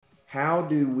how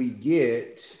do we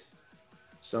get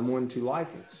someone to like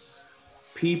us?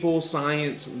 People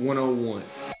Science 101.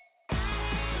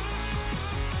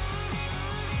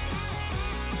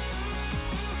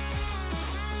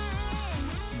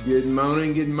 Good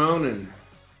morning, good morning.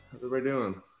 How's everybody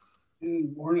doing?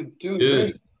 Good morning. Doing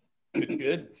Good. great.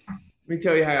 Good. Let me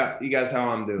tell you how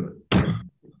I'm doing.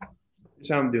 Here's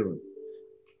how I'm doing.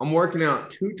 I'm working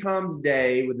out 2 times a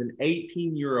day with an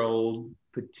 18-year-old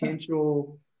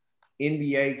potential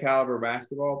NBA caliber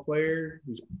basketball player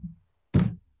who's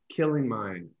killing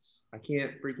my ass. I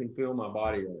can't freaking feel my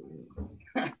body right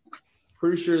now.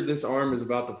 Pretty sure this arm is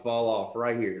about to fall off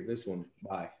right here. This one.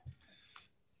 Bye.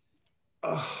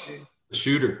 Oh. The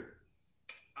shooter.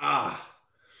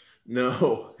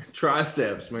 No.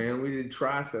 Triceps, man. We did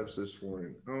triceps this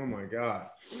morning. Oh my God.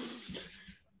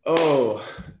 Oh,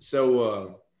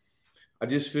 so I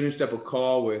just finished up a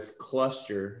call with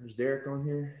Cluster. Is Derek on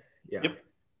here? Yeah. Yep.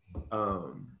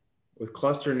 With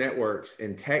Cluster Networks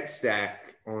and Tech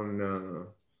Stack on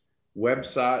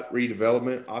website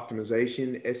redevelopment,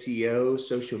 optimization, SEO,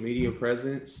 social media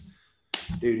presence.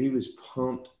 Dude, he was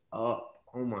pumped up.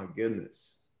 Oh my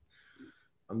goodness.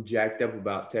 I'm jacked up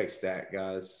about Tech Stack,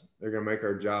 guys. They're going to make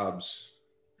our jobs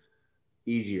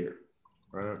easier,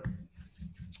 right?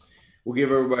 We'll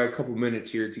give everybody a couple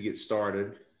minutes here to get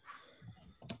started.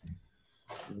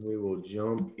 We will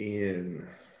jump in.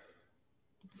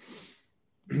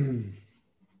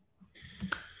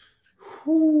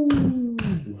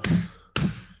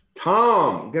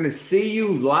 Tom, going to see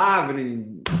you live and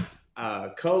in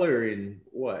color in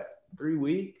what, 3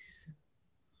 weeks?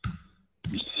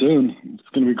 Soon. It's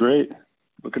going to be great.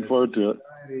 Looking forward to it.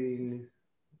 Exciting.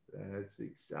 That's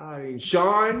exciting.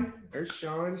 Sean, there's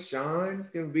Sean. Sean's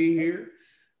going to be here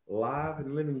live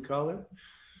and living color.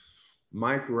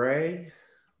 Mike Ray,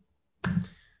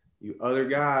 you other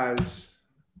guys,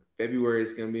 February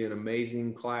is going to be an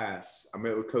amazing class. I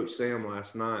met with Coach Sam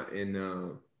last night,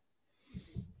 and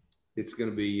it's going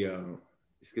to be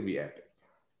epic.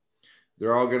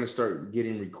 They're all going to start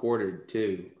getting recorded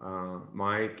too.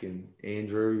 Mike and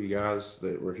Andrew, you guys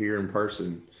that were here in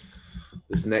person,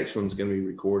 this next one's going to be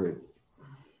recorded.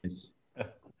 It's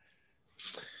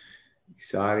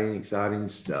exciting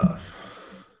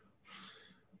stuff.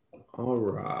 All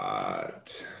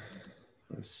right.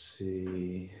 Let's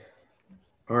see.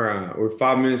 All right. We're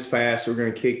 5 minutes past. We're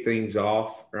going to kick things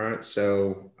off. Right.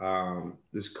 So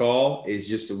this call is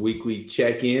just a weekly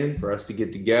check-in for us to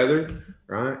get together,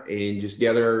 right, and just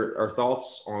gather our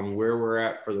thoughts on where we're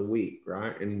at for the week,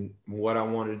 right? And what I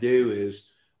want to do is,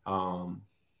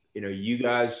 you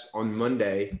guys on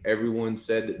Monday, everyone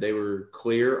said that they were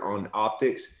clear on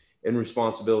optics and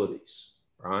responsibilities,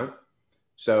 right?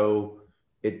 So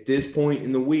at this point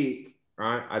in the week,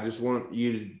 right, I just want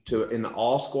you to, in the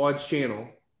All Squads channel,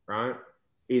 right,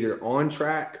 either on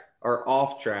track or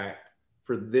off track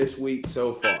for this week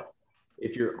so far.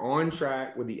 If you're on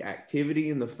track with the activity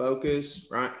and the focus,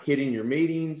 right, hitting your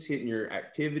meetings, hitting your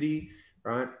activity,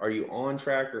 right, are you on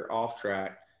track or off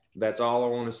track? That's all I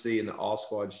want to see in the All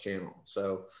Squads channel.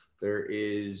 So there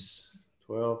is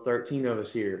 12, 13 of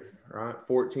us here, right?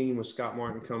 14 with Scott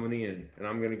Martin coming in, and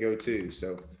I'm going to go too.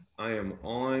 So I am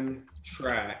on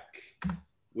track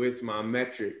with my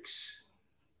metrics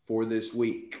for this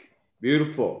week.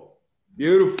 Beautiful.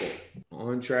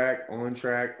 On track,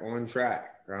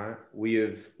 right? We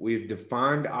have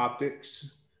defined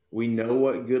optics. We know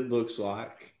what good looks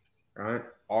like, right?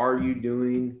 Are you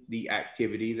doing the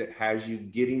activity that has you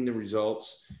getting the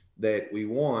results that we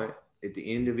want at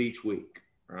the end of each week,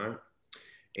 right?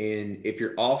 And if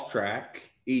you're off track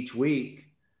each week,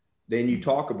 then you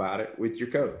talk about it with your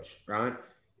coach, right?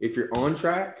 If you're on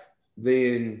track,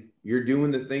 then you're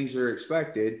doing the things that are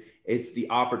expected. It's the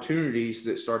opportunities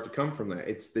that start to come from that.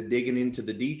 It's the digging into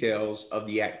the details of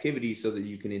the activity so that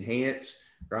you can enhance,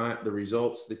 right, the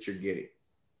results that you're getting.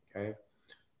 Okay.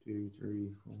 2, 3,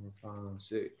 4, 5,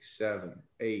 6, 7,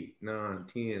 8, 9,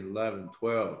 10, 11,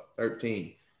 12,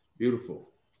 13. Beautiful.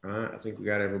 All right. I think we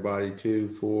got everybody. 2,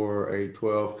 4, 8,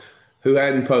 12. Who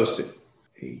hadn't posted?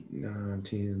 8, 9,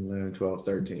 10, 11, 12,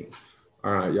 13.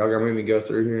 All right. Y'all got to make me go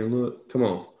through here and look. Come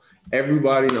on.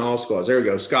 Everybody in All Squads. There we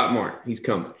go. Scott Martin. He's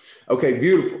coming. Okay.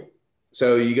 Beautiful.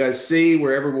 So you guys see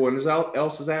where everyone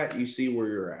else is at. You see where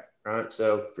you're at. All right.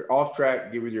 So if you're off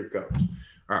track, get with your coach.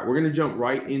 All right, we're going to jump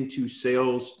right into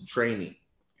sales training,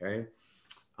 okay?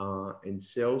 In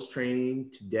sales training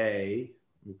today,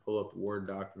 let me pull up a Word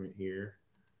document here.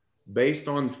 Based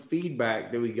on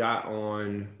feedback that we got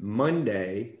on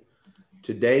Monday,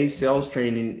 today's sales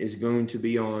training is going to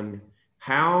be on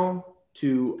how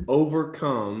to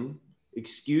overcome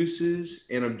excuses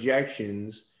and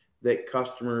objections that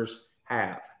customers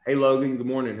have. Hey, Logan, good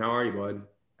morning. How are you, bud?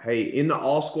 Hey, in the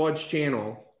All Squads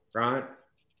channel, right?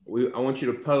 I want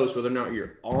you to post whether or not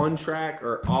you're on track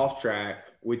or off track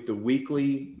with the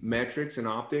weekly metrics and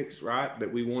optics, right,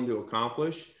 that we want to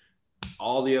accomplish.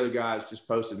 All the other guys just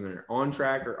posted in there, on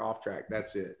track or off track.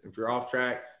 That's it. If you're off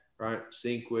track, right,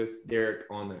 sync with Derek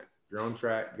on that. If you're on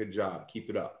track, good job.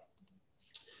 Keep it up.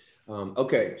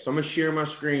 Okay, so I'm going to share my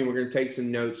screen. We're going to take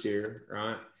some notes here,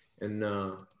 right? And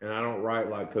I don't write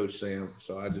like Coach Sam,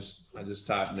 so I just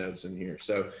type notes in here.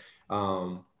 So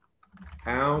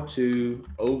how to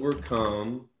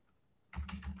overcome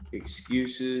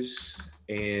excuses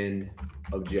and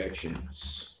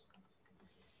objections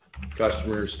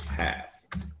customers have.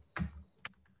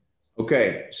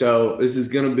 Okay, so this is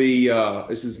going to be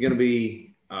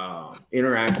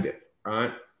interactive,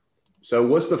 right? So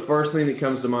what's the first thing that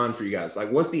comes to mind for you guys?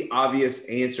 Like, what's the obvious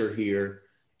answer here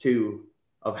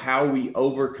of how we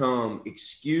overcome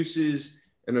excuses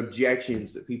and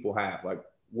objections that people have? Like,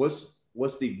 what's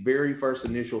the very first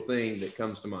initial thing that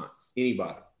comes to mind?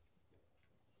 Anybody?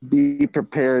 Be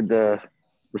prepared to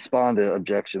respond to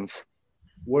objections.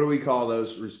 What do we call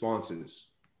those responses?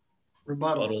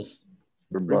 Rebuttals.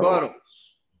 Rebuttals,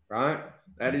 right?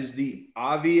 That is the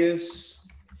obvious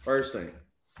first thing.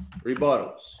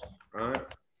 Rebuttals, right?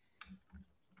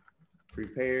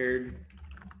 Prepared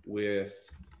with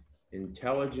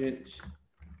intelligent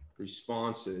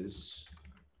responses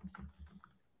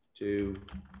to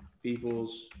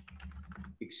people's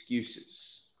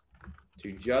excuses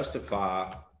to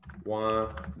justify why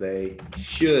they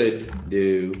should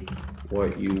do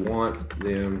what you want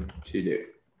them to do.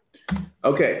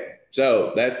 Okay,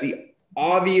 so that's the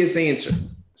obvious answer.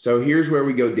 So here's where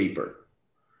we go deeper.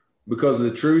 Because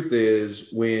the truth is,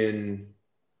 when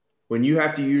you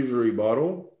have to use a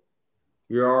rebuttal,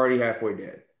 you're already halfway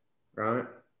dead, right?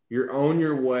 You're on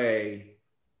your way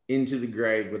into the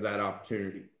grave with that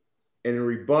opportunity. And a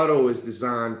rebuttal is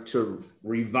designed to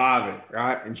revive it,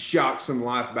 right? And shock some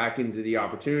life back into the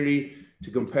opportunity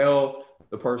to compel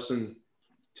the person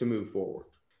to move forward.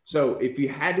 So if you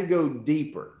had to go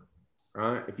deeper,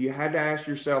 right? If you had to ask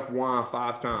yourself why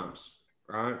 5 times,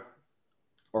 right?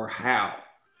 Or how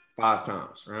 5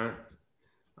 times, right?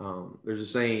 There's a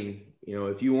saying,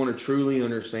 if you want to truly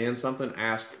understand something,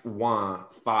 ask why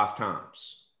 5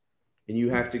 times. And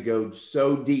you have to go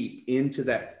so deep into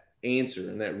that answer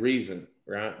and that reason,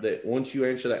 right? That once you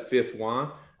answer that 5th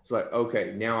why, it's like,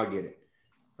 okay, now I get it.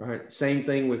 Right? Same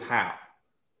thing with how,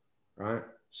 right?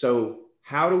 So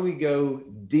how do we go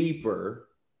deeper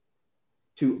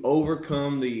to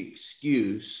overcome the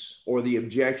excuse or the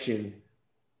objection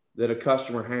that a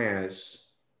customer has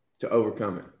to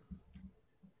overcome it?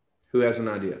 Who has an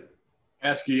idea?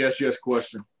 Ask a yes, yes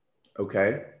question.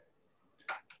 Okay.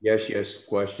 Yes, yes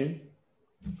question.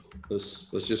 Let's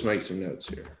just make some notes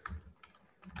here.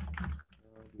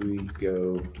 We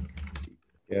go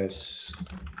yes,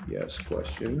 yes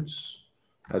questions.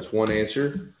 That's one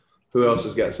answer. Who else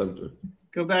has got something?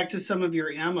 Go back to some of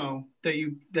your ammo that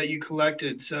you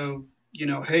collected. So,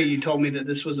 hey, you told me that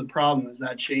this was a problem. Has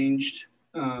that changed?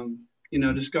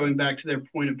 Just going back to their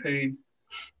point of pain.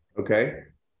 Okay.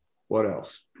 What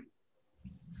else?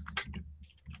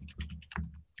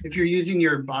 If you're using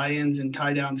your buy-ins and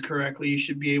tie-downs correctly, you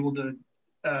should be able to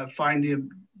find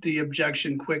the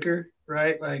objection quicker,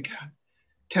 right? Like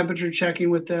temperature checking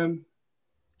with them.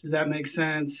 Does that make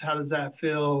sense? How does that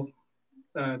feel?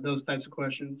 Those types of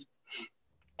questions.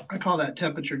 I call that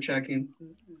temperature checking.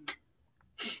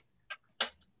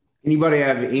 Anybody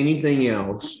have anything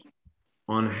else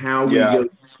on how we go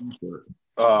deeper?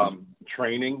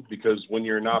 Training, because when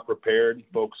you're not prepared,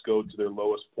 folks go to their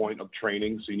lowest point of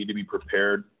training. So you need to be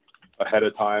prepared ahead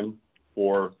of time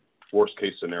for worst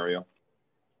case scenario.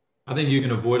 I think you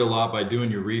can avoid a lot by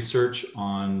doing your research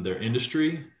on their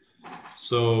industry.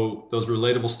 So those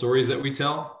relatable stories that we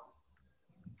tell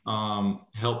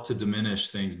help to diminish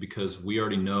things because we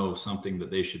already know something that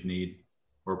they should need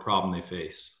or a problem they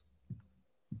face.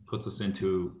 Puts us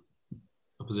into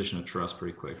a position of trust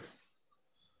pretty quick.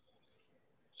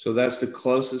 So that's the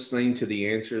closest thing to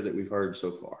the answer that we've heard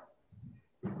so far.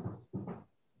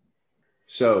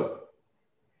 So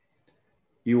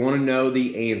you want to know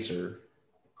the answer,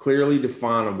 clearly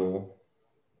definable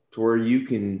to where you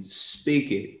can speak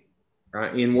it,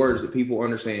 right, in words that people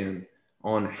understand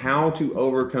on how to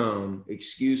overcome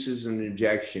excuses and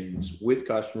objections with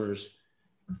customers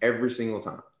every single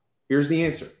time. Here's the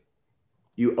answer.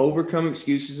 You overcome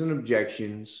excuses and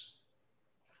objections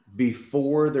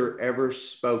before they're ever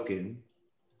spoken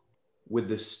with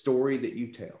the story that you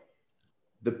tell.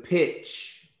 The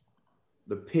pitch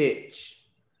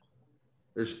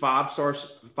There's 5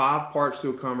 parts to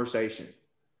a conversation.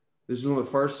 This is one of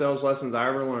the first sales lessons I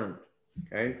ever learned.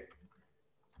 Okay.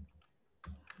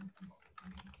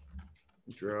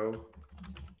 Intro,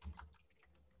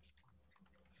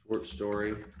 short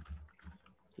story,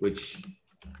 which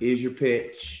is your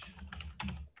pitch.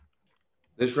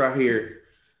 This right here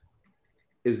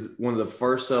is one of the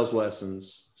first sales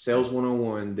lessons, Sales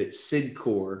 101, that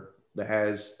Sidcore, that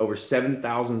has over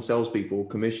 7,000 salespeople,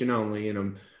 commission only, in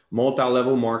a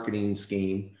multi-level marketing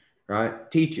scheme, right,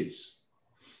 teaches.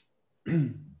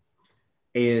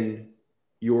 And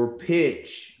your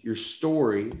pitch, your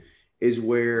story, is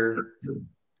where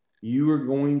you are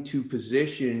going to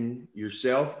position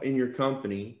yourself and your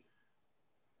company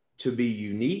to be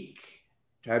unique,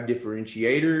 to have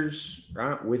differentiators,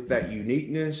 right? With that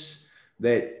uniqueness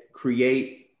that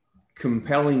create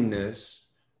compellingness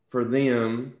for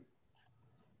them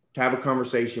to have a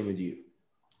conversation with you.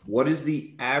 What is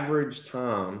the average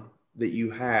time that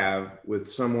you have with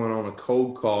someone on a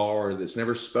cold call or that's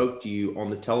never spoke to you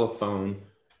on the telephone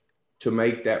to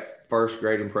make that first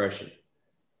great impression?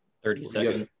 30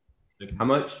 seconds. How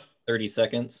much? 30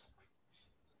 seconds.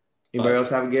 Anybody else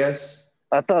have a guess?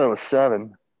 I thought it was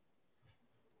 7.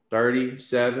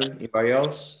 37. Anybody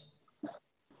else?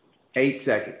 8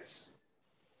 seconds.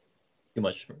 Too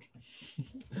much.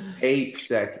 8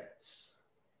 seconds.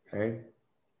 Okay.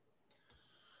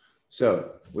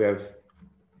 So we have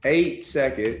 8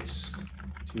 seconds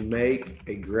to make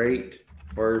a great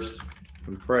first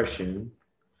impression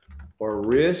or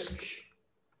risk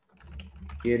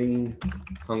getting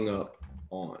hung up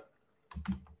on.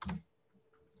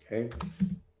 Okay.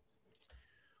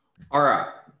 All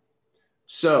right.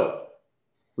 So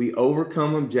we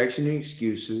overcome objection and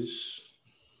excuses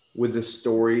with the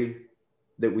story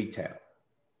that we tell.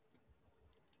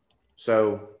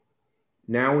 So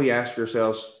now we ask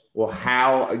ourselves, well,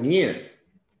 how again,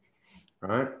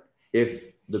 right?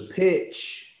 If the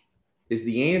pitch is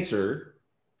the answer,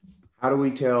 how do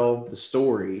we tell the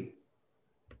story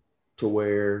to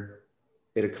where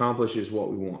it accomplishes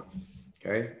what we want?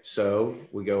 Okay, so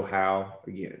we go how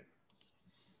again.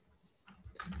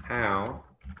 How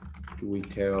do we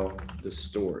tell the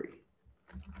story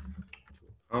to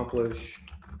accomplish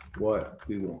what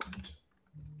we want?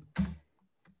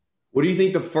 What do you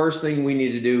think the first thing we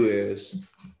need to do is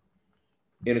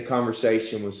in a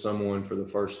conversation with someone for the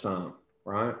first time,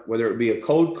 right? Whether it be a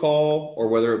cold call or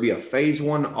whether it be a phase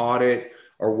 1 audit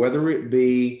or whether it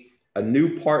be a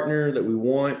new partner that we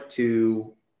want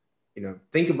to,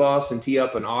 think of us and tee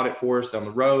up an audit for us down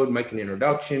the road, make an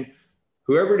introduction,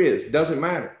 whoever it is, it doesn't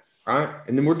matter, right?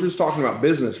 And then we're just talking about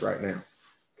business right now,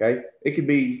 okay? It could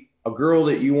be a girl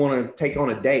that you want to take on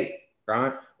a date,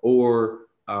 right? Or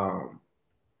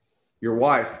your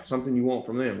wife, something you want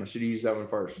from them. I should have used that one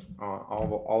first.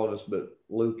 All of us but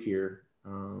Luke here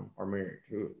are married.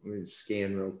 Let me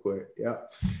scan real quick.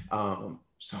 Yep.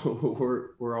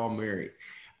 So we're all married.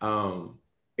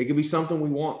 It could be something we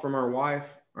want from our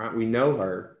wife, right? We know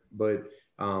her, but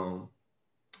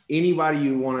anybody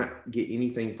you want to get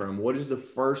anything from, what is the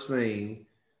first thing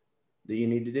that you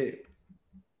need to do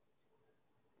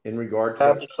in regard to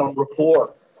have some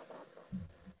rapport?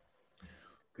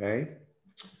 Okay.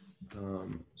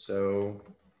 So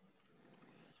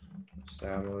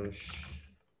establish,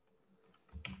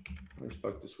 let's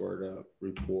fuck this word up.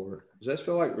 Report. Does that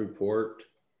spell like report?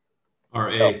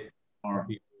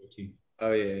 R-A-R-P-O-T.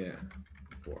 Oh yeah.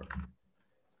 Report.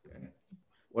 Okay.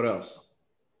 What else?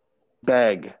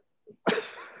 Beg.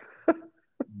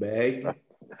 Beg.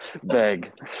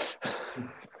 Beg.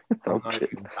 I'm not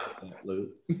even that, Luke.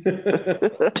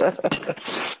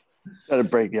 Gotta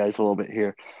break the ice a little bit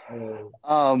here.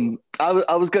 Oh.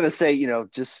 I was gonna say,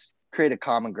 just create a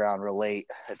common ground, relate.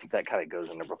 I think that kind of goes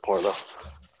into rapport though.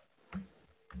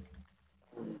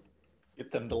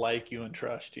 Get them to like you and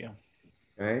trust you.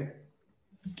 Okay.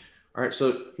 All right.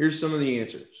 So here's some of the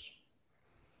answers.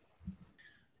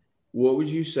 What would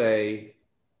you say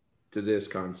to this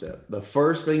concept? The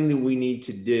first thing that we need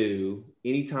to do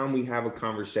anytime we have a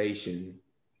conversation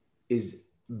is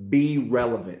be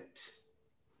relevant.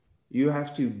 You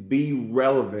have to be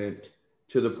relevant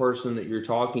to the person that you're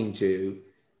talking to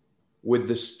with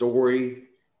the story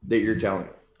that you're telling,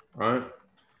 right?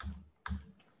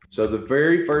 So the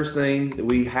very first thing that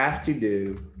we have to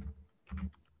do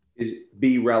is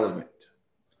be relevant.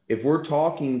 If we're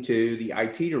talking to the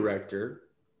IT director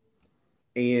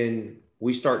and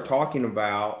we start talking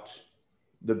about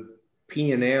the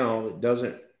P&L that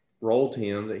doesn't roll to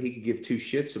him, that he could give 2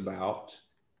 shits about,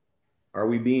 are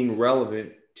we being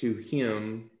relevant to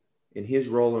him and his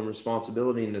role and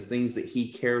responsibility and the things that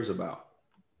he cares about?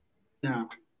 No.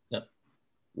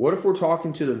 What if we're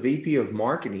talking to the VP of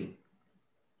marketing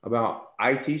about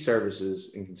IT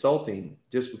services and consulting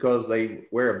just because they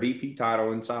wear a VP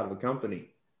title inside of a company?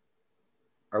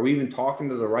 Are we even talking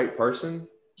to the right person?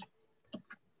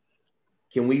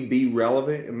 Can we be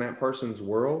relevant in that person's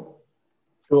world?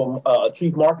 To a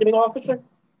chief marketing officer?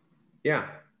 Yeah.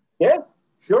 Yeah,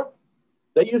 sure.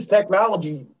 They use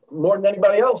technology more than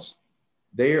anybody else.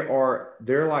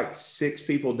 They're like 6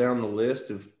 people down the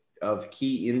list of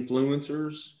key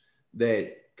influencers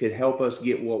that could help us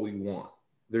get what we want.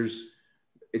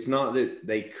 It's not that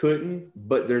they couldn't,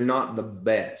 but they're not the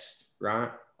best,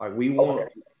 right? Like we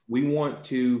want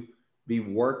to be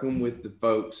working with the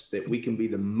folks that we can be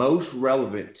the most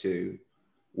relevant to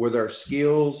with our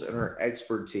skills and our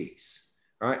expertise,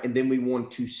 right? And then we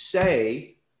want to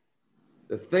say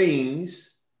the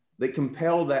things that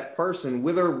compel that person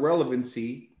with our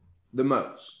relevancy the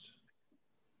most.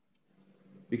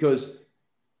 Because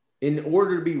in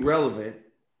order to be relevant,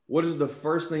 what is the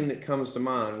first thing that comes to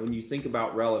mind when you think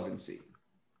about relevancy?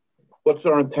 What's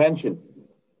our intention?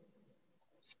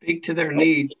 Speak to their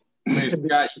need. I mean,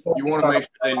 Scott, you want to make sure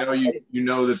they know you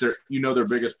know that they're their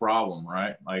biggest problem,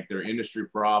 right? Like their industry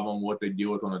problem, what they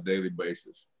deal with on a daily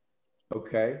basis.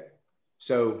 Okay,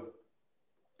 so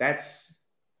that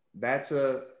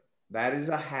is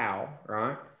a how,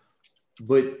 right?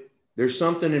 But there's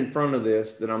something in front of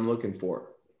this that I'm looking for.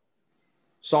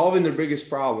 Solving their biggest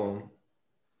problem,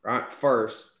 right?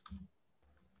 First,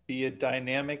 Be a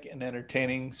dynamic and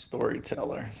entertaining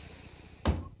storyteller.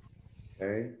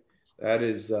 Okay, that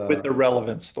is with the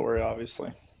relevant story,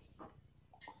 obviously.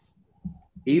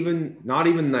 Not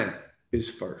even that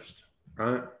is first,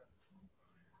 right?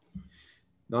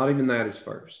 Not even that is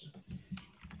first.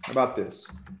 How about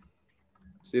this?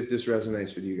 See if this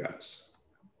resonates with you guys.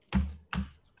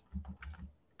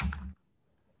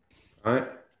 All right.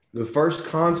 The first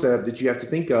concept that you have to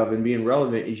think of in being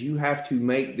relevant is you have to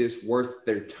make this worth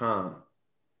their time.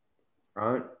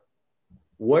 All right.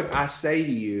 What I say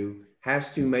to you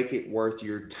has to make it worth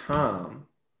your time.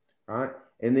 Right.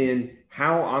 And then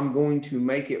how I'm going to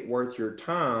make it worth your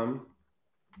time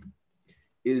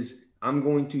is I'm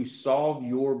going to solve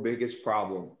your biggest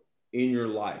problem in your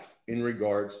life in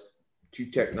regards to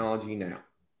technology now.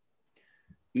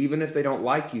 Even if they don't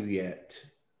like you yet,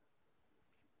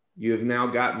 you have now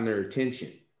gotten their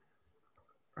attention,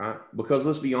 right? Because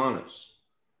let's be honest,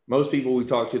 most people we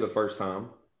talk to the first time,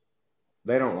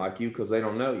 they don't like you because they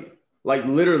don't know you. Like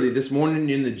literally this morning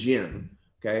in the gym,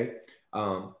 okay?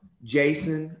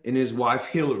 Jason and his wife,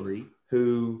 Hillary,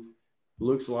 who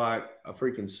looks like a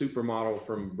freaking supermodel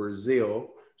from Brazil.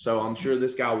 So I'm sure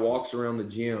this guy walks around the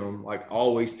gym, like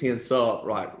always tense up,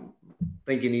 like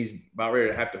thinking he's about ready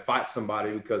to have to fight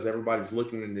somebody because everybody's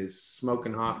looking at his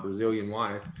smoking hot Brazilian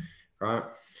wife, right?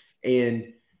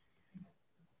 And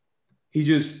he's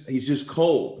just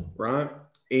cold, right?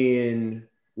 And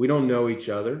we don't know each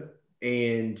other.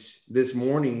 And this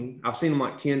morning, I've seen him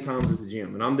like 10 times at the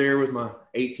gym, and I'm there with my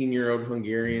 18-year-old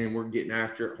Hungarian, and we're getting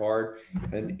after it hard.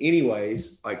 And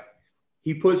anyways, like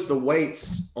he puts the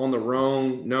weights on the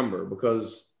wrong number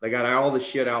because they got all the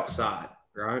shit outside,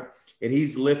 right? And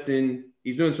he's doing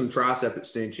some tricep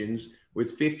extensions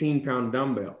with 15-pound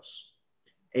dumbbells.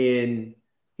 And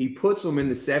he puts them in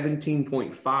the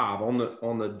 17.5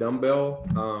 on the dumbbell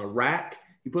rack.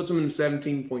 He puts them in the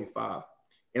 17.5.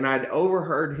 And I'd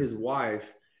overheard his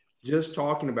wife just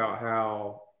talking about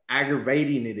how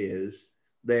aggravating it is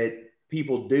that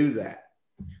people do that.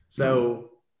 So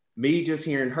me just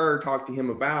hearing her talk to him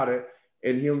about it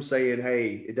and him saying,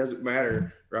 hey, it doesn't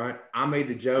matter, right? I made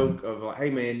the joke of like, hey,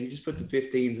 man, you just put the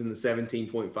 15s in the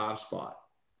 17.5 spot.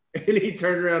 And he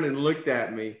turned around and looked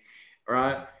at me,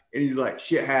 right? And he's like,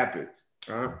 shit happens,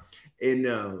 right? And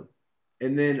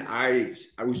then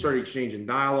we started exchanging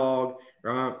dialogue,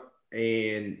 right?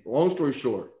 And long story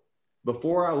short,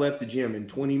 before I left the gym in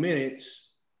 20 minutes,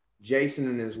 Jason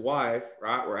and his wife,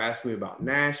 right, were asking me about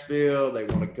Nashville. They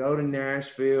want to go to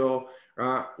Nashville,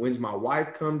 right? When's my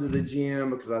wife come to the gym?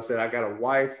 Because I said, I got a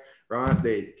wife, right?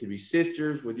 They could be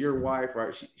sisters with your wife,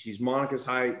 right? She's Monica's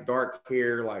height, dark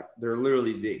hair, like they're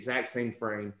literally the exact same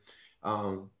frame.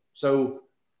 So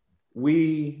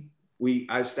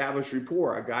I established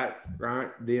rapport. I got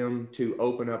them to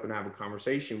open up and have a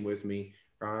conversation with me,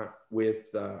 right,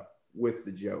 with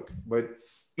the joke. But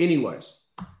anyways,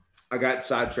 I got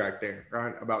sidetracked there,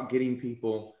 right, about getting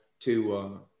people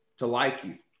to like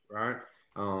you, right?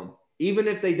 Even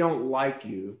if they don't like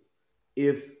you,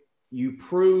 if you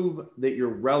prove that you're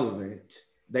relevant,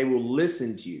 they will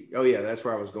listen to you. Oh yeah, that's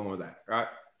where I was going with that, right?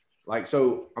 Like,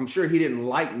 so I'm sure he didn't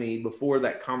like me before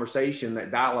that conversation,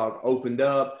 that dialogue opened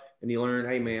up, and you learn,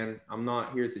 hey man, I'm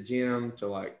not here at the gym to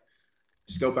like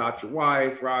scope out your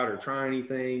wife, right, or try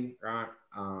anything, right?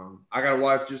 I got a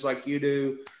wife just like you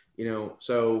do, you know,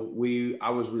 so I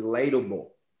was relatable.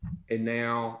 And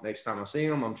now next time I see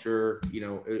him, I'm sure, you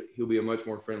know, he'll be a much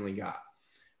more friendly guy.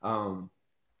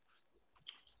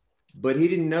 But he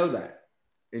didn't know that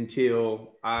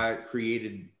until I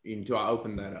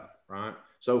opened that up, right?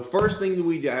 So first thing that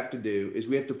we have to do is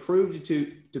we have to prove to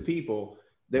people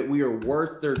that we are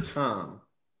worth their time.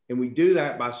 And we do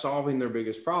that by solving their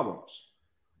biggest problems,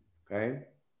 okay?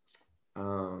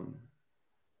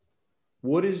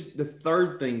 What is the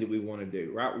third thing that we want to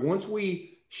do, right? Once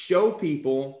we show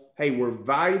people, hey, we're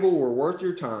valuable, we're worth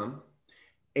your time,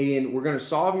 and we're going to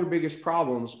solve your biggest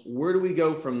problems, where do we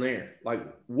go from there? Like,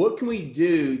 what can we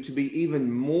do to be even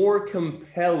more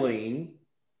compelling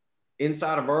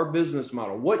inside of our business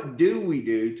model? What do we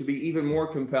do to be even more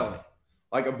compelling?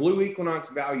 Like a Blue Equinox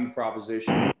value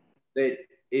proposition that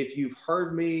if you've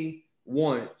heard me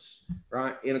once,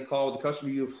 right, in a call with the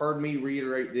customer, you've heard me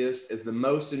reiterate this as the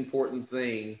most important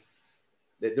thing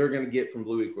that they're going to get from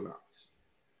Blue Equinox.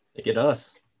 They get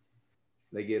us.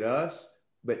 They get us,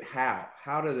 but how?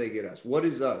 How do they get us? What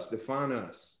is us? Define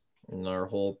us. And our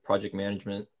whole project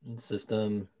management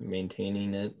system,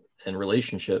 maintaining it, and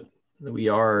relationship. We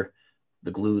are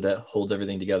the glue that holds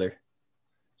everything together.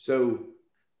 So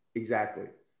exactly,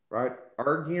 right?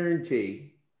 Our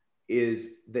guarantee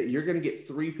is that you're going to get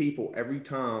 3 people every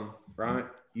time, right?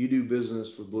 You do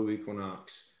business with Blue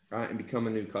Equinox, right? And become a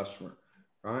new customer,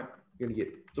 right? You're going to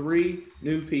get 3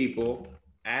 new people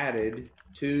added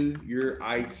to your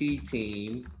IT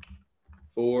team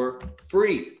for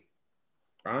free,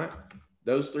 right?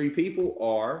 Those 3 people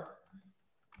are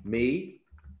me,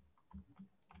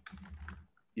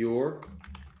 your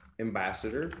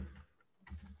ambassador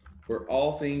for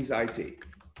all things IT,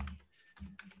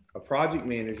 a project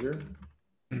manager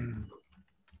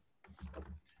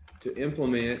to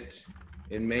implement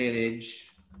and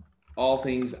manage all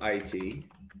things IT,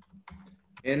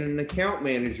 and an account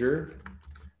manager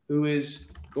who is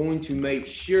going to make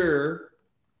sure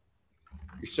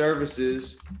your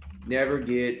services never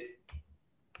get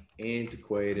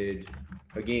antiquated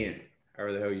again,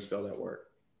 however the hell you spell that word.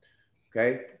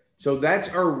 Okay, so that's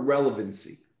our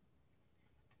relevancy.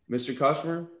 Mr.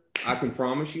 Customer, I can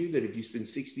promise you that if you spend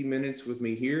 60 minutes with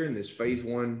me here in this phase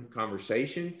 1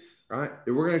 conversation, right,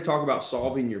 that we're going to talk about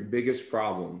solving your biggest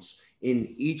problems in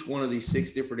each one of these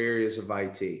 6 different areas of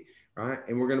IT, right?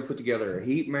 And we're going to put together a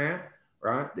heat map,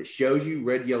 right, that shows you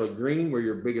red, yellow, green, where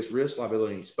your biggest risk,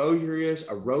 liability, and exposure is,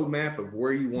 a roadmap of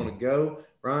where you want to go,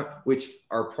 right, which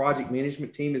our project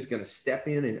management team is going to step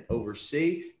in and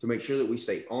oversee to make sure that we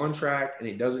stay on track and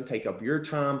it doesn't take up your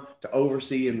time to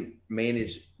oversee and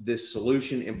manage this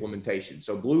solution implementation.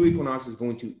 So Blue Equinox is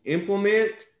going to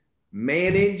implement,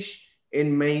 manage,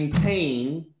 and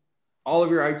maintain all of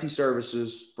your IT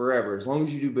services forever, as long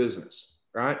as you do business,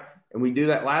 right? And we do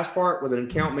that last part with an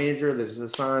account manager that is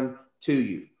assigned to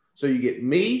you. So you get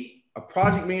me, a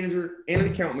project manager, and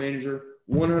an account manager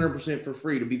 100% for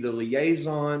free to be the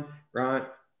liaison, right,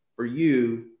 for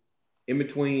you in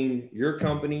between your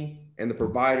company and the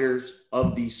providers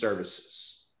of these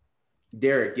services.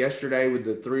 Derek, yesterday with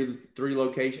the three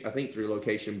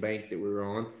location bank that we were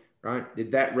on, right?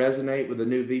 Did that resonate with the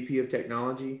new VP of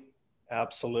technology?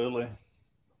 Absolutely.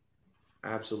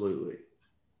 Absolutely.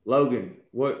 Logan,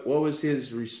 what was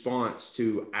his response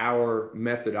to our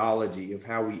methodology of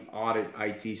how we audit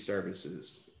IT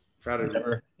services?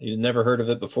 He's never heard of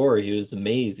it before. He was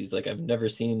amazed. He's like, I've never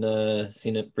seen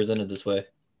it presented this way.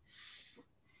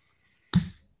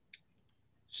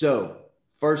 So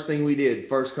first thing we did,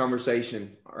 first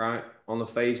conversation, all right, on the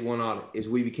phase 1 audit is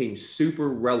we became super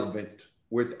relevant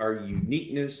with our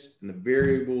uniqueness and the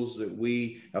variables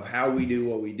of how we do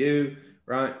what we do,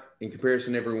 right? In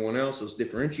comparison to everyone else, those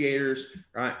differentiators,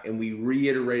 right? And we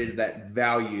reiterated that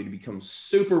value to become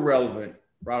super relevant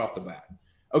right off the bat.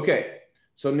 Okay,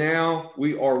 so now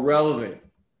we are relevant.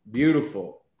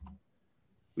 Beautiful.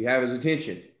 We have his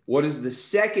attention. What is the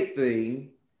second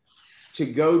thing to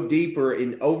go deeper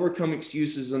and overcome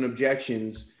excuses and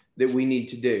objections that we need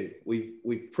to do?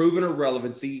 We've proven our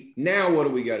relevancy. Now what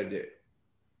do we got to do?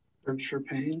 Search for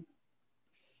pain.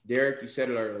 Derek, you said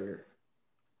it earlier.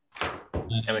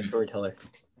 Dynamic storyteller.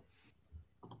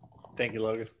 Thank you,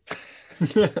 Logan.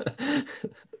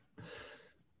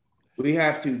 We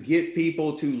have to get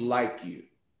people to like you.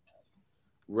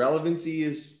 Relevancy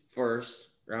is first,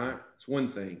 right? It's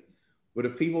one thing. But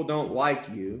if people don't like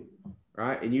you,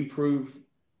 right, and you prove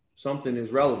something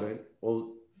is relevant,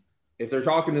 well, if they're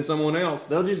talking to someone else,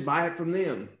 they'll just buy it from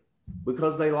them.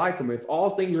 because they like them. If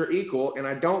all things are equal and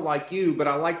I don't like you, but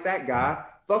I like that guy,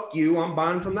 fuck you, I'm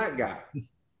buying from that guy.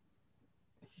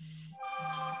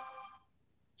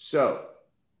 So,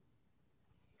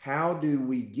 how do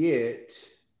we get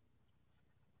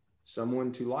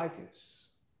someone to like us?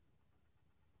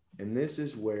 And this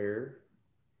is where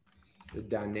the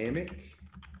dynamic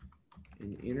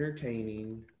and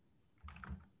entertaining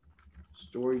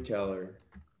storyteller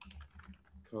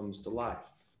comes to life.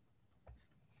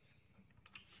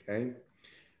 Okay.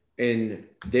 And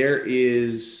there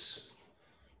is,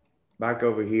 back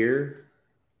over here,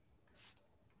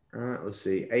 all right, let's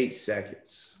see, 8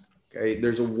 seconds. Okay.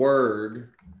 There's a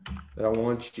word that I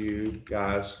want you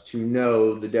guys to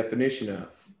know the definition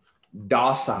of.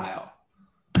 Docile.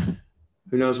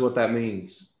 Who knows what that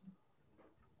means?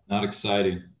 Not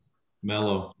exciting.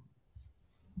 Mellow.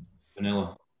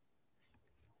 Vanilla.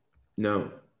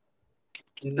 No.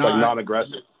 Like not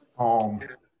aggressive.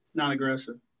 Not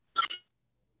aggressive.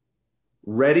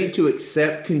 Ready to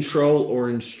accept control or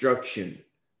instruction.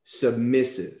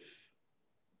 Submissive.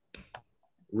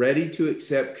 Ready to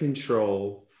accept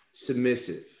control.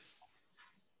 Submissive.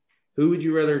 Who would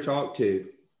you rather talk to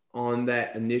on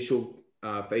that initial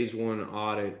phase 1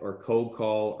 audit or cold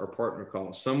call or partner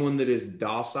call? Someone that is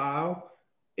docile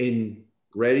and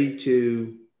ready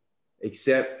to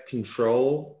accept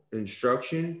control,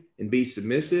 instruction, and be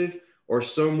submissive, or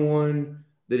someone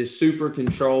that is super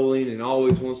controlling and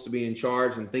always wants to be in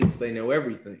charge and thinks they know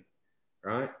everything,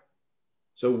 right?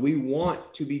 So we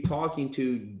want to be talking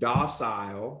to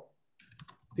docile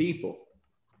people,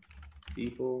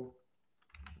 people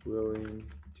willing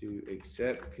to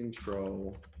accept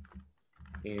control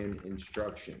and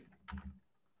instruction.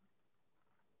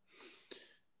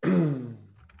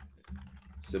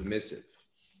 Submissive,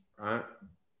 right?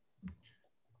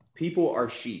 People are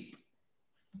sheep.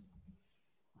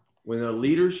 When a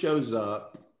leader shows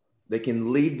up, they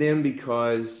can lead them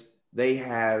because they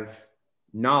have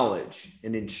knowledge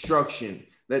and instruction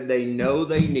that they know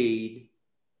they need,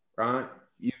 right?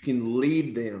 You can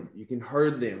lead them. You can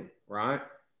herd them, right?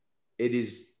 It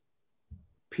is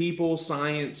people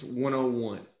science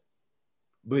 101.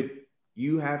 But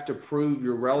you have to prove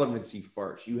your relevancy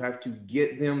first. You have to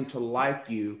get them to like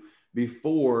you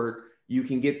before you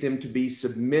can get them to be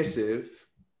submissive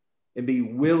and be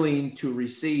willing to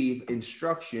receive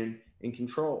instruction and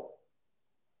control.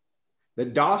 The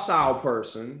docile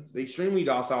person, the extremely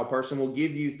docile person, will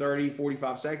give you 30,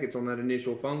 45 seconds on that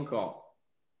initial phone call.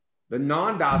 The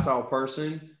non-docile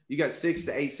person, you got 6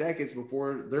 to 8 seconds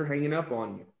before they're hanging up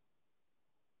on you.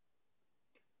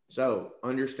 So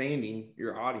understanding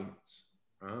your audience.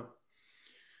 Right?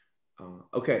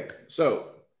 Okay, so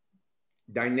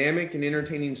dynamic and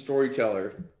entertaining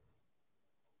storyteller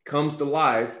comes to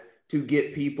life to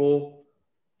get people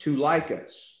to like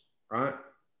us, right?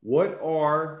 What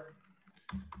are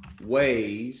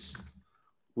ways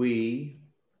we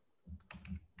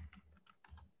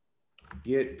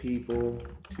get people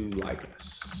to like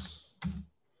us?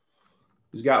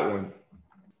 Who's got one?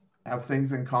 Have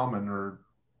things in common or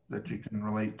that you can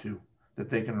relate to, that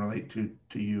they can relate to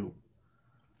you.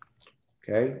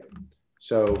 Okay,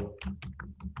 so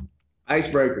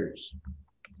icebreakers.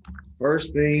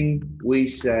 First thing we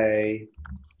say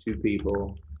to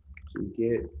people to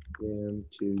get them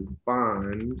to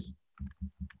find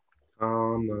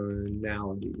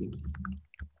commonality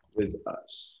with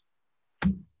us.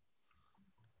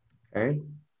 Okay,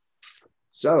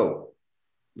 so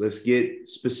let's get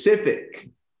specific.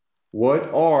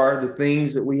 What are the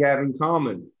things that we have in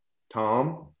common?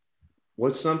 Tom,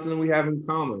 what's something that we have in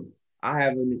common? I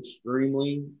have an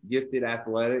extremely gifted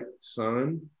athletic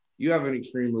son. You have an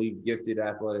extremely gifted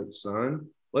athletic son.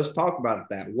 Let's talk about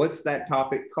that. What's that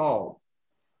topic called?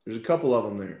 There's a couple of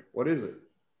them there. What is it?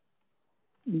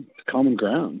 Common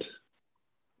ground.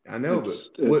 I know, but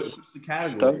what's the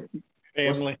category?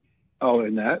 Family.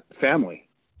 In that? Family.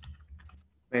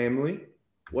 Family.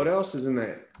 What else is in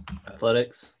that?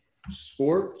 Athletics.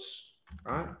 Sports,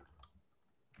 right?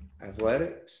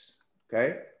 Athletics.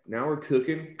 Okay. Now we're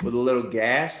cooking with a little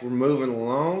gas. We're moving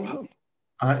along.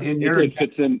 It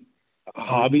fits in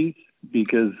hobbies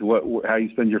because how you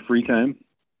spend your free time.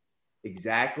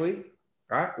 Exactly.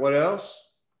 Right. What else?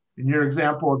 In your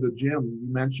example of the gym,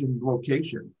 you mentioned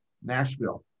location,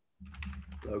 Nashville.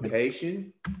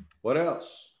 Location. What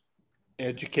else?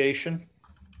 Education.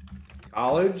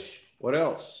 College. What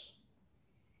else?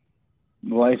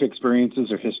 Life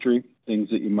experiences or history, things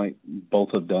that you might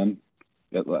both have done,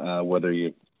 whether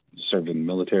you served in the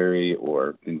military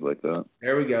or things like that.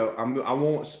 There we go. I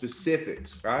want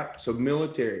specifics, right? So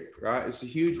military, right? It's a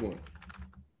huge one.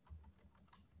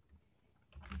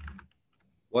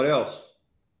 What else?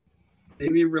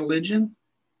 Maybe religion?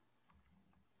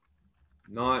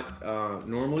 Not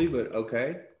normally, but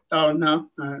okay. Oh, no.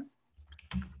 All right.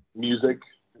 Music.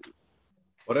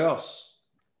 What else?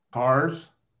 Cars.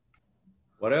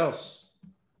 What else?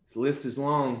 This list is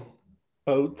long.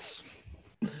 Boats.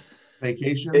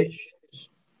 Vacation.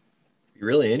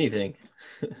 Really anything.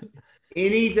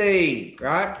 Anything,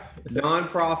 right?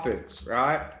 Nonprofits,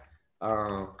 right?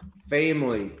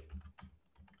 Family,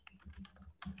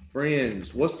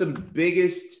 friends. What's the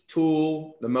biggest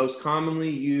tool, the most commonly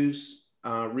used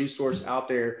resource out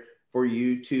there for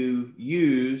you to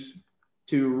use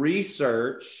to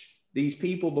research these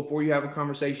people before you have a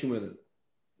conversation with them?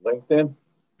 LinkedIn.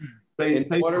 And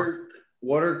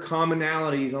what are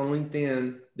commonalities on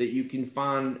LinkedIn that you can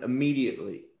find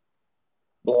immediately?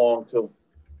 Belong to.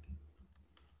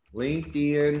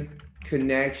 LinkedIn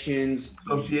connections,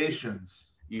 Associations.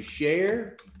 you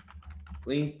share,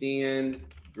 LinkedIn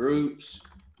groups,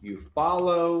 you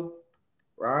follow,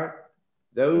 right?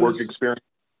 Those Work experience.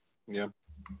 Yeah.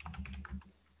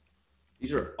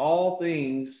 These are all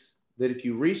things that if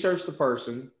you research the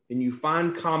person and you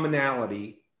find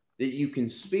commonality that you can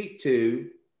speak to,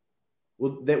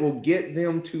 that will get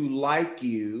them to like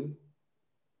you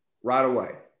right away,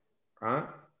 right?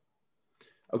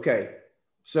 Okay,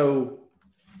 so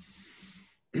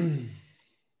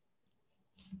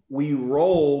we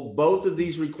roll both of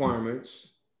these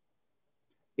requirements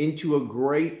into a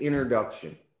great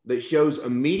introduction that shows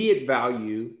immediate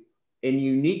value and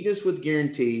uniqueness with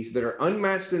guarantees that are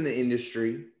unmatched in the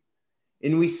industry.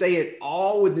 And we say it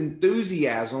all with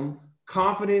enthusiasm,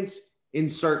 confidence,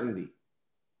 and certainty.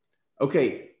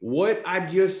 Okay, what I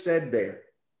just said there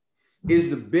is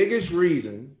the biggest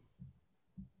reason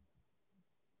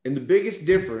and the biggest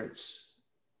difference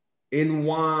in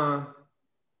why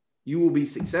you will be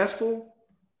successful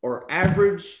or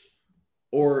average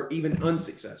or even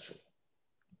unsuccessful.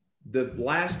 The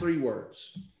last three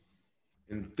words: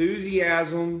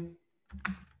 enthusiasm,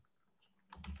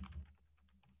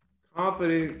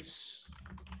 confidence,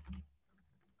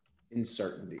 and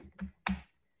certainty.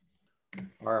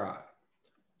 All right.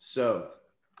 So,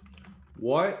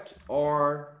 what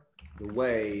are the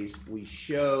ways we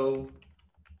show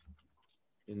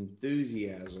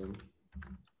enthusiasm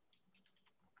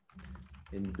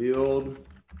and build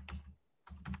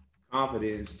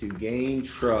confidence to gain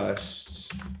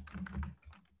trust,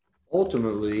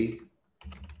 ultimately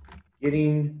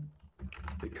getting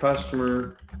the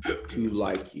customer to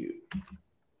like you?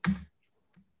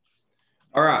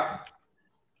 All right.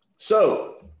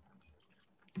 So,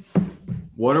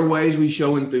 what are ways we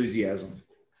show enthusiasm?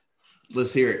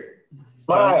 Let's hear it.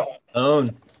 Smile.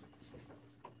 Tone.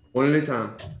 One at a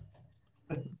time.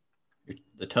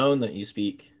 The tone that you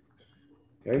speak.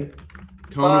 Okay.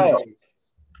 Tone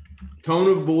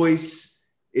of voice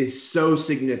is so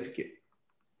significant,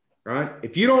 right?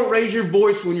 If you don't raise your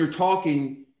voice when you're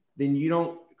talking, then you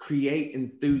don't create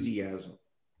enthusiasm.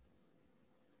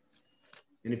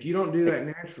 And if you don't do that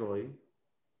naturally,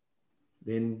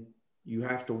 then you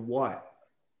have to what?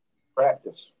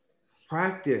 Practice.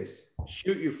 Practice.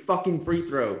 Shoot your fucking free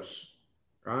throws,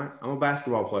 right? I'm a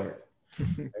basketball player.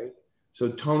 Okay? So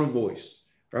tone of voice,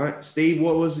 right? Steve,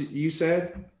 what was it you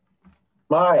said?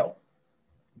 Smile.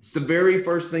 It's the very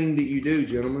first thing that you do,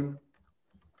 gentlemen.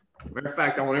 Matter of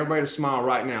fact, I want everybody to smile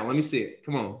right now. Let me see it.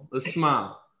 Come on, let's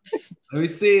smile. Let me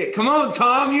see it. Come on,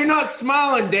 Tom. You're not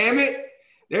smiling, damn it.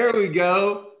 There we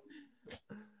go.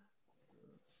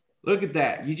 Look at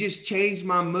that. You just changed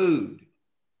my mood.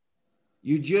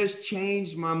 You just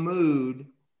changed my mood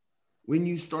when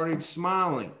you started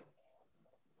smiling.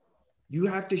 You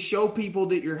have to show people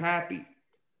that you're happy.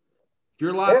 If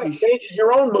your life it changes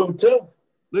your own mood too.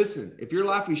 Listen, if your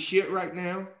life is shit right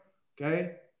now,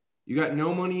 okay, you got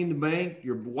no money in the bank,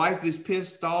 your wife is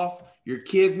pissed off, your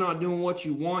kid's not doing what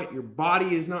you want, your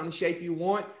body is not in the shape you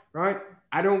want, right?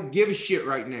 I don't give a shit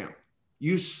right now.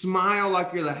 You smile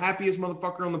like you're the happiest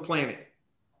motherfucker on the planet.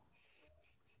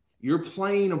 You're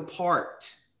playing a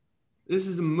part. This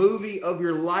is a movie of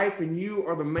your life and you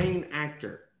are the main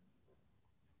actor.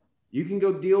 You can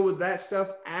go deal with that stuff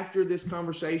after this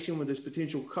conversation with this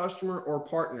potential customer or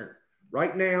partner.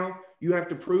 Right now, you have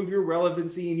to prove your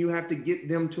relevancy and you have to get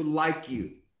them to like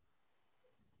you.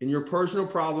 And your personal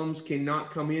problems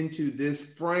cannot come into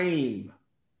this frame,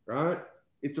 right?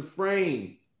 It's a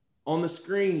frame on the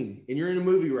screen and you're in a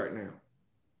movie right now.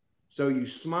 So you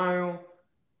smile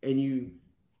and you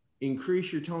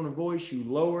increase your tone of voice, you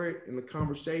lower it in the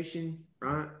conversation,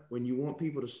 right? When you want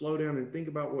people to slow down and think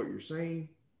about what you're saying.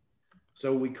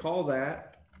 So we call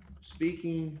that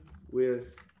speaking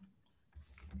with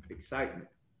excitement,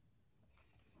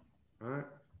 right?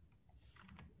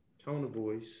 tone of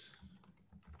voice,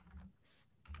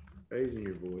 raising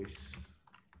your voice,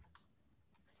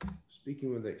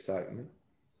 speaking with excitement.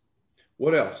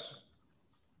 What else?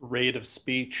 Rate of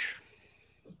speech,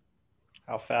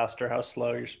 how fast or how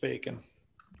slow you're speaking.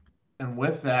 And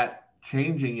with that,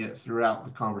 changing it throughout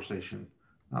the conversation,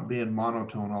 not being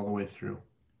monotone all the way through.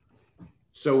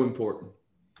 So important.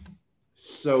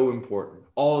 So important.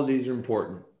 All of these are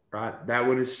important, right? That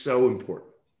one is so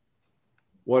important.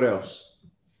 What else?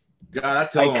 God,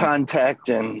 Eye contact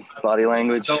and body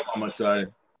language. I'm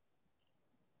excited.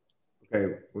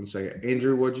 Okay, 1 second.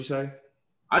 Andrew, what'd you say?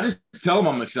 I just tell them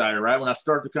I'm excited, right? When I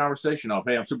start the conversation off,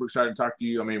 hey, I'm super excited to talk to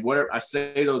you. I mean, whatever I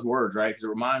say those words, right? Because it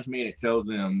reminds me and it tells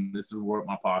them this is what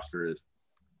my posture is.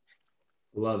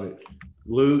 Love it.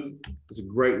 Luke is a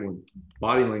great one.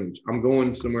 Body language. I'm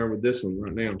going somewhere with this one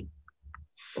right now.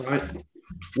 All right.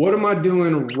 What am I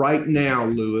doing right now,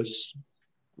 Lewis?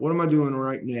 What am I doing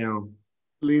right now?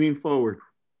 Leaning forward.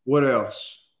 What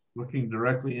else? Looking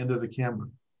directly into the camera.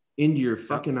 Into your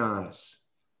fucking eyes.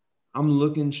 I'm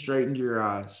looking straight into your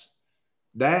eyes.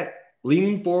 That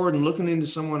leaning forward and looking into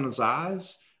someone's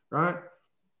eyes, right?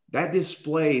 That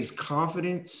displays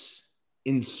confidence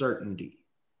and certainty.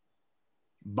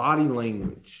 Body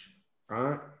language,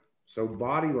 right? So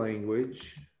body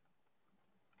language,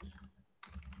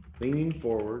 leaning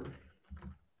forward,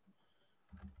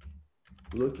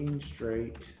 looking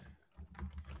straight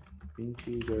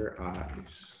into their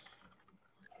eyes,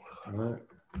 right?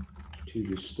 To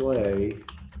display.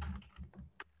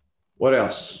 What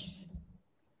else?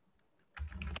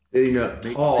 Sitting up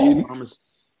tall.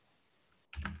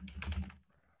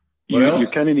 You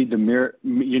kind of need to mirror.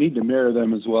 You need to mirror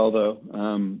them as well, though.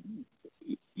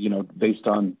 You know, based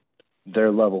on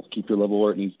their level. Keep your level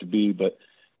where it needs to be. But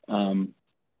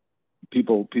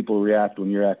people react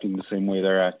when you're acting the same way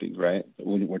they're acting, right?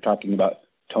 When we're talking about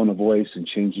tone of voice and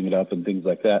changing it up and things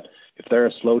like that. If they're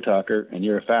a slow talker and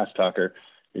you're a fast talker,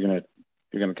 you're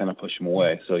gonna kind of push them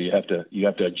away. So you have to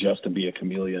adjust and be a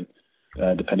chameleon,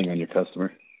 depending on your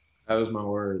customer. That was my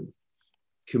word.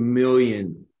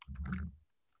 Chameleon.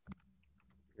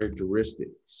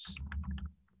 Characteristics.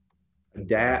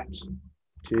 Adapt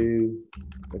to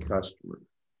the customer.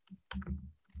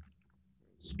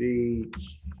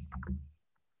 Speech.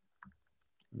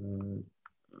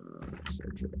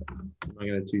 Etc. I'm not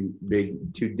going to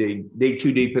dig too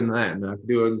deep in that, and I could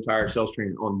do an entire sales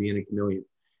training on being a chameleon.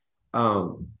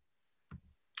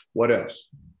 What else?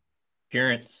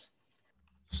 Appearance.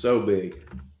 So big,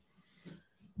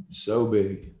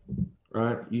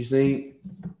 right? You think,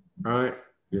 right?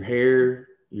 Your hair,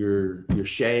 your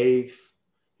shave,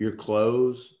 your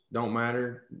clothes don't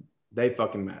matter. They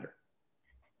fucking matter,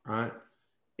 right?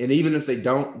 And even if they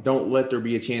don't let there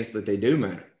be a chance that they do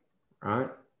matter, right?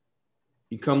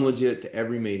 You come legit to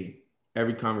every meeting,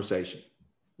 every conversation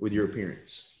with your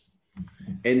appearance.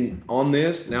 And on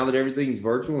this, now that everything's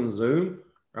virtual and Zoom,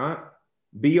 right?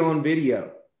 Be on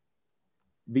video.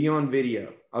 Be on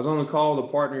video. I was on a call with a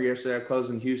partner yesterday. I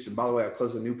closed in Houston. By the way, I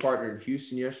closed a new partner in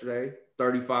Houston yesterday.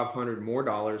 $3,500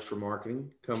 more for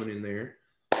marketing coming in there.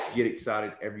 Get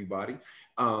excited, everybody.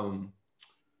 And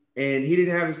he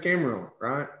didn't have his camera on,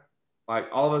 right? Like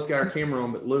all of us got our camera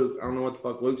on, but Luke, I don't know what the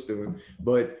fuck Luke's doing.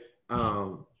 But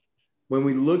when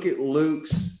we look at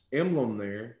Luke's emblem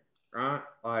there, right?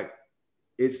 Like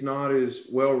it's not as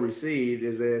well received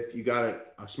as if you got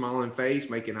a smiling face,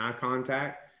 making eye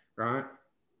contact, right?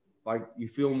 Like you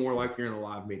feel more like you're in a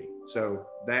live meeting. So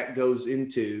that goes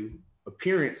into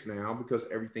appearance now because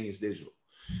everything is digital.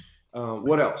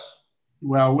 What else?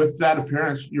 Well, with that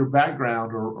appearance, your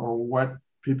background or what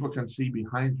people can see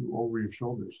behind you over your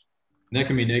shoulders. And that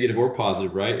can be negative or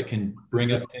positive, right? It can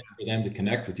bring up things for them to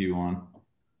connect with you on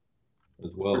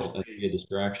as well. That can be a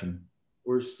distraction.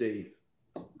 Where's Steve?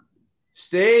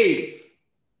 Steve!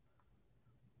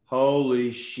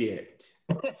 Holy shit.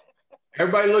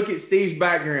 Everybody look at Steve's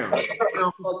background. Look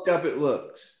how fucked up it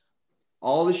looks.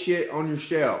 All the shit on your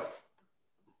shelf.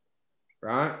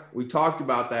 Right? We talked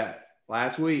about that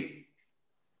last week.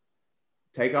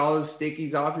 Take all the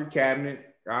stickies off your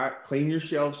cabinet, right? Clean your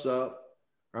shelves up.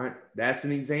 Right? That's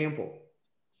an example.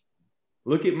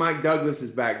 Look at Mike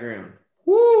Douglas's background.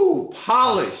 Woo!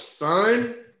 Polished,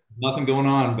 son. Nothing going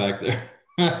on back there.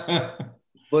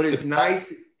 But it's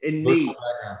nice and neat.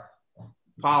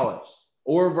 Polished.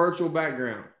 Or a virtual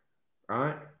background.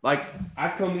 Right? Like I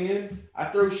come in, I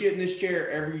throw shit in this chair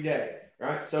every day.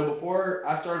 Right? So before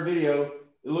I start a video,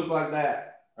 it looked like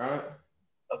that. Right?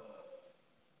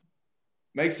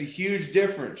 Makes a huge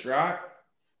difference, right?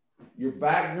 Your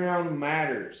background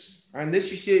matters. And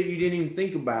this is shit you didn't even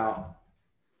think about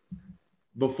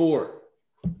before.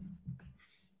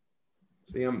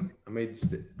 See, I made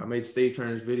Steve turn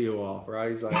his video off, right?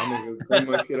 He's like, I'm gonna go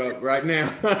clean my shit up right now.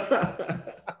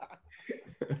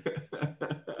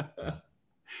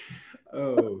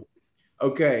 Oh,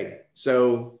 okay.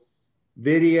 So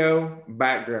video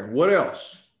background. What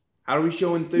else? How do we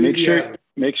show enthusiasm?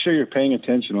 Make sure you're paying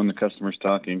attention when the customer's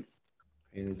talking.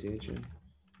 Paying attention.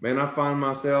 Man, I find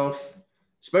myself,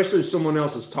 especially if someone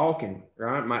else is talking,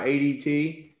 right? My ADD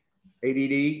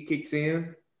kicks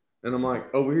in, and I'm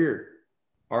like, over here.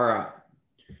 All right.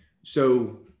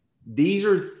 So these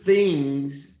are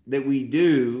things that we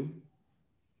do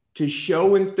to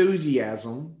show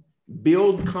enthusiasm,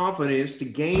 build confidence, to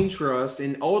gain trust,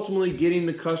 and ultimately getting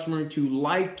the customer to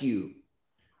like you.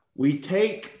 We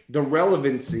take the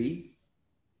relevancy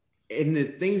and the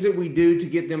things that we do to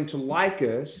get them to like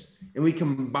us, and we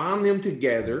combine them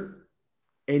together,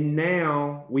 and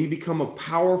now we become a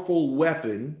powerful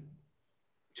weapon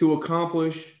to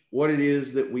accomplish what it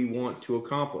is that we want to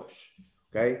accomplish.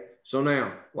 Okay. So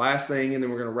now, last thing, and then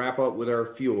we're going to wrap up with our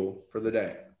fuel for the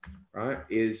day, right?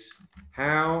 Is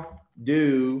how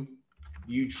do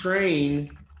you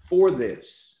train for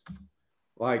this?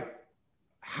 Like,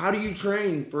 how do you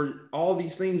train for all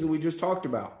these things that we just talked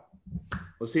about?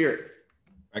 Let's hear it.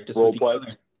 Practice role play.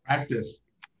 Practice.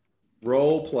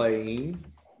 Role playing.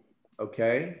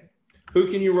 Okay. Who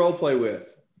can you role play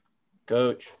with?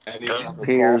 Coach.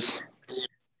 Peers.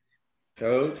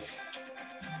 Coach.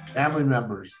 Family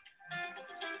members.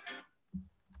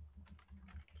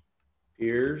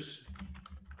 Peers.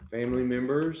 Family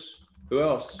members. Who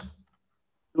else?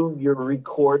 Do your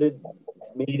recorded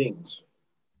meetings.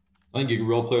 I think you can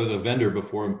role play with a vendor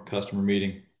before a customer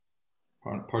meeting.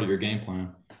 Part of your game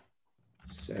plan.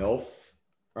 Self,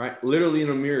 right? Literally in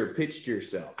a mirror, pitch to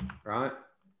yourself, right?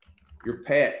 Your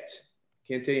pet.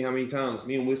 Can't tell you how many times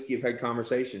me and Whiskey have had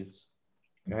conversations.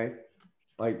 Okay.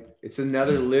 Like, it's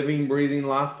another living, breathing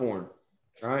life form,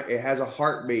 right? It has a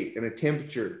heartbeat and a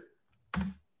temperature, and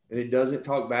it doesn't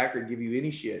talk back or give you any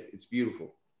shit. It's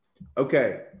beautiful.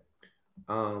 Okay.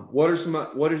 What are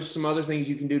some other things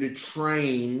you can do to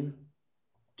train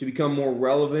to become more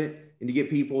relevant and to get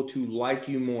people to like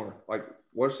you more? Like,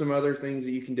 what are some other things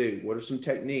that you can do? What are some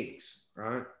techniques,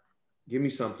 right? Give me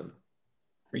something.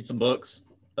 Read some books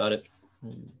about it,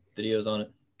 videos on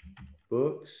it.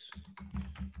 Books,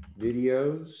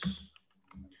 videos.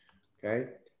 Okay.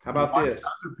 How about this?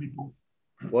 Other people.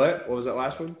 What was that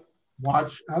last one?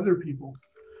 Watch other people,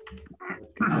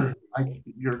 like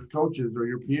your coaches or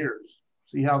your peers.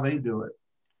 See how they do it.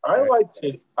 I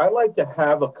like to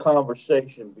have a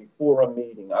conversation before a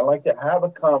meeting. I like to have a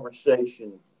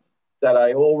conversation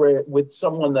with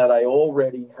someone that I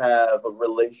already have a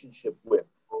relationship with,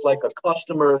 like a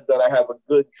customer that I have a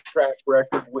good track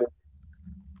record with.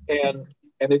 And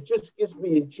it just gives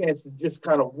me a chance to just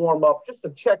kind of warm up, just a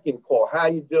check-in call. How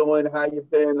you doing? How you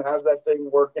been? How's that thing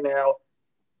working out?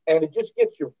 And it just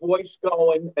gets your voice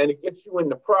going, and it gets you in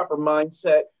the proper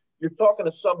mindset. You're talking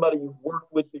to somebody you've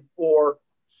worked with before,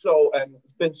 and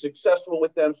been successful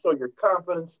with them, so your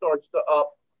confidence starts to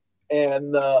up.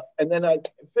 And then I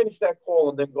finish that call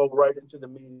and then go right into the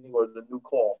meeting or the new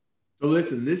call. So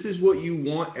listen, this is what you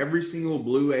want every single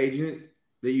blue agent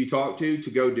that you talk to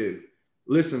go do.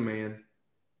 Listen, man,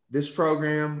 this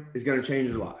program is going to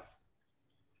change your life.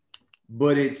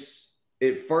 But it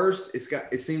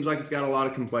seems like it's got a lot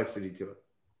of complexity to it.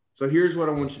 So here's what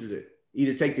I want you to do.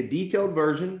 Either take the detailed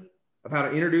version of how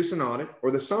to introduce an audit or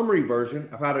the summary version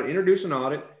of how to introduce an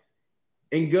audit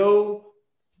and go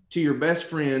to your best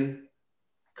friend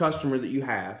customer that you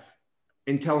have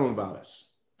and tell them about us.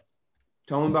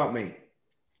 Tell them about me.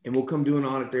 And we'll come do an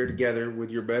audit there together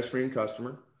with your best friend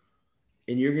customer.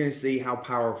 And you're going to see how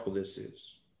powerful this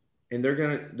is. And they're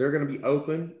going to be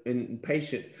open and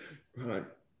patient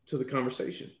to the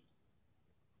conversation.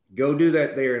 Go do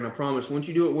that there. And I promise, once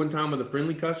you do it one time with a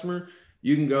friendly customer,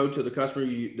 you can go to the customer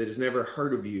that has never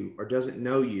heard of you or doesn't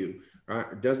know you, right?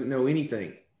 Or doesn't know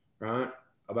anything, right?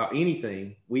 About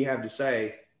anything we have to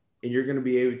say, and you're going to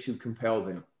be able to compel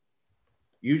them.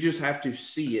 You just have to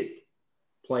see it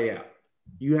play out.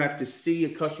 You have to see a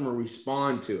customer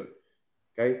respond to it.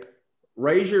 Okay.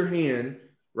 Raise your hand,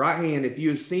 right hand, if you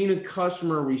have seen a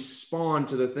customer respond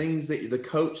to the things that the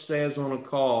coach says on a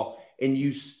call, and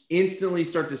you instantly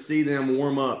start to see them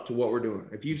warm up to what we're doing.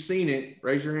 If you've seen it,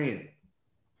 raise your hand.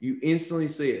 You instantly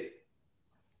see it.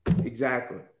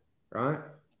 Exactly. Right.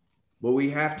 But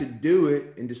we have to do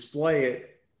it and display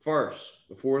it first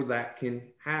before that can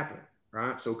happen.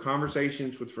 Right. So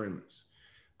conversations with friendlies.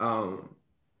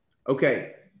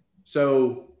 Okay.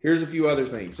 So here's a few other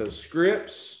things. So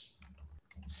scripts,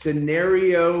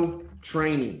 scenario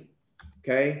training.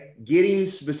 Okay. Getting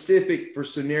specific for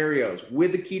scenarios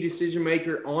with the key decision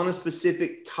maker on a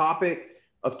specific topic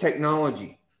of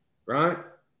technology, right?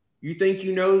 You think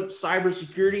you know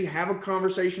cybersecurity? Have a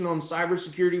conversation on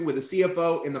cybersecurity with a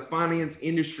CFO in the finance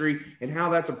industry and how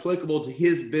that's applicable to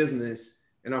his business.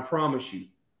 And I promise you,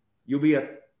 you'll be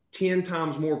a 10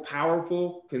 times more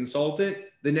powerful consultant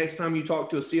the next time you talk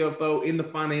to a CFO in the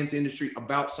finance industry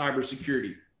about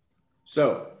cybersecurity.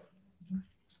 So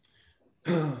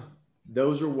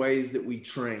those are ways that we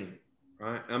train,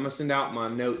 right? I'm gonna send out my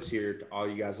notes here to all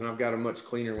you guys, and I've got a much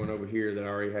cleaner one over here that I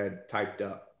already had typed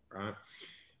up, right?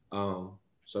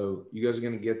 So you guys are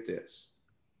going to get this.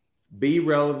 Be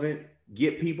relevant,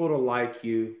 get people to like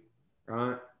you,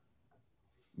 right?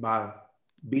 By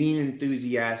being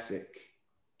enthusiastic,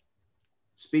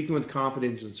 speaking with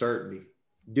confidence and certainty,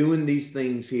 doing these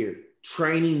things here,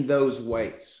 training those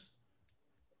ways.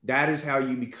 That is how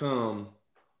you become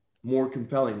more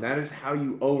compelling. That is how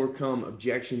you overcome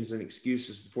objections and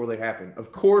excuses before they happen.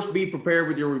 Of course, be prepared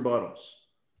with your rebuttals,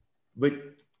 but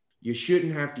you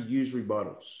shouldn't have to use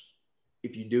rebuttals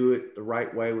if you do it the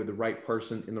right way with the right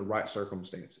person in the right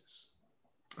circumstances.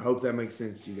 I hope that makes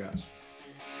sense to you guys.